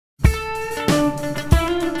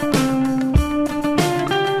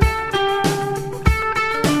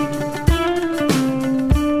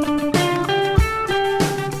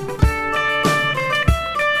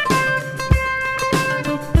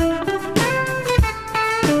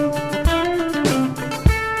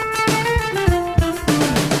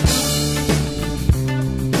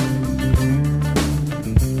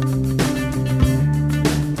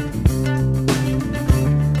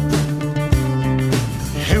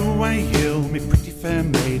fair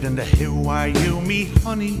maid, and who are you, me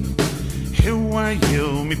honey? Who are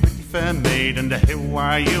you, me pretty fair maid, and who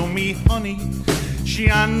are you, me honey? She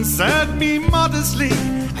answered me modestly,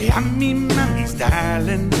 I am me mammy's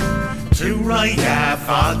darling. To I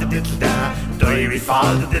fall the diddle da, diary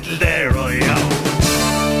fall the diddle there, oh yeah.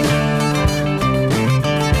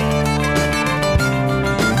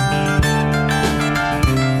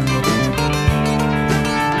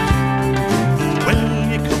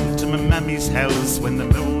 House when the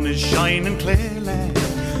moon is shining clearly.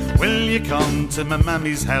 Will you come to my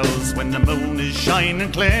mammy's house when the moon is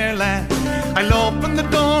shining clearly? I'll open the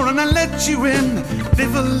door and I'll let you in.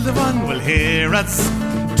 Divil the one will hear us.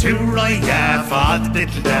 To Roya, fall the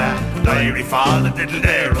diddle da, diary fall the diddle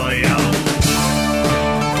there, Roya.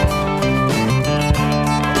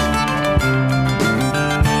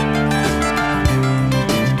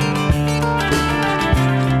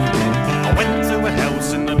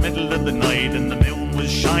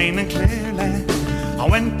 Shining clearly. I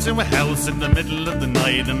went to a house in the middle of the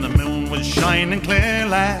night and the moon was shining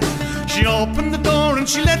clearly. She opened the door and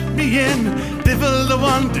she let me in. Divil the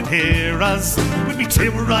one did hear us. With me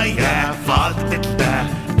to Raya, fall the diddle da,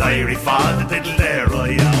 diary fall the diddle there,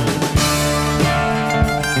 Raya.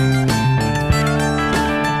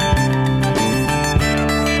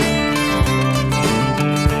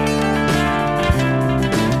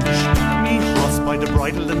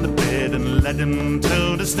 Bridle in the bed and led him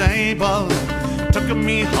to the stable. Took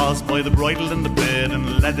me horse by the bridle in the bed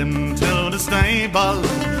and led him to the stable.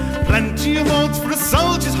 Plenty of oats for a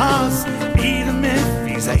soldier's horse, beat him if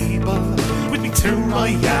he's able. With me to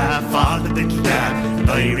Roya, fall the diddle da,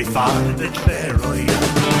 diary fall the diddle there, Roya.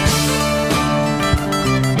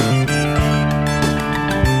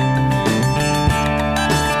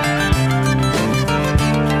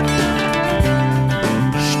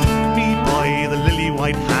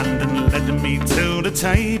 Hand and led me to the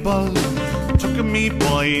table. Took me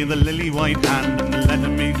by the lily white hand and led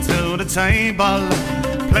me to the table.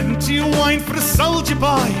 Plenty of wine for the soldier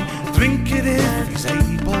boy, drink it if he's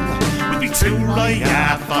able. With me to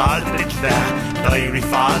Roya, fall the diddle da, diary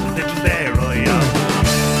fall the diddle there, Roya.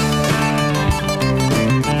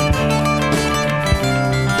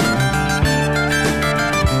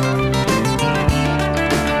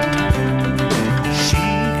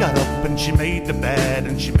 She made the bed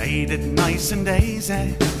and she made it nice and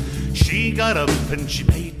easy. She got up and she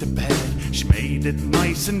made the bed, she made it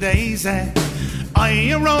nice and easy.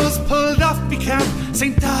 I arose, pulled off me cap,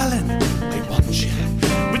 saying, darling, I want you.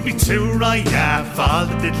 With me to Roya, fall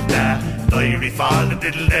the diddle da, diary fall the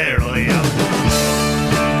diddle there, Roya.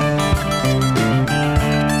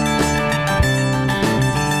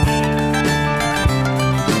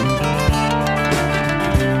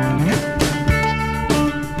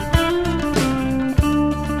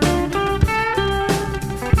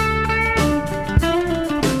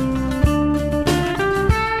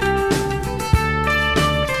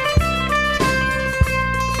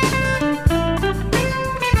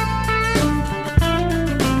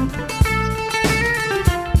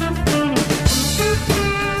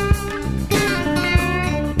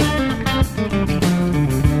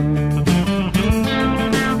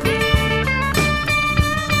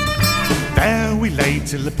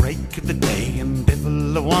 Till the break of the day and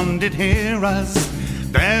divil the one did hear us.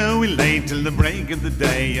 There we lay till the break of the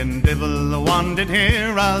day and divil the one did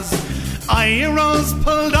hear us. I arose,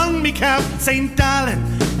 pulled on me cap, saying, darling,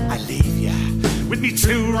 I leave ya. With me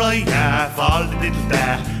to Roya, fall the diddle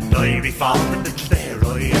da, diary fall the diddle there,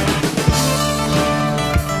 Roya.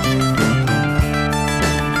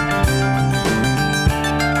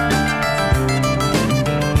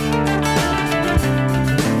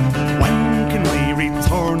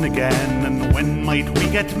 Again, and when might we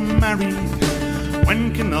get married?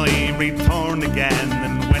 When can I return again,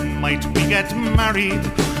 and when might we get married?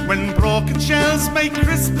 When broken shells make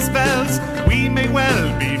Christmas bells, we may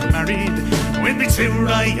well be married. With me to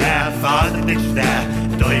Roya, fall the diddle da,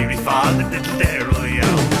 diary fall the diddle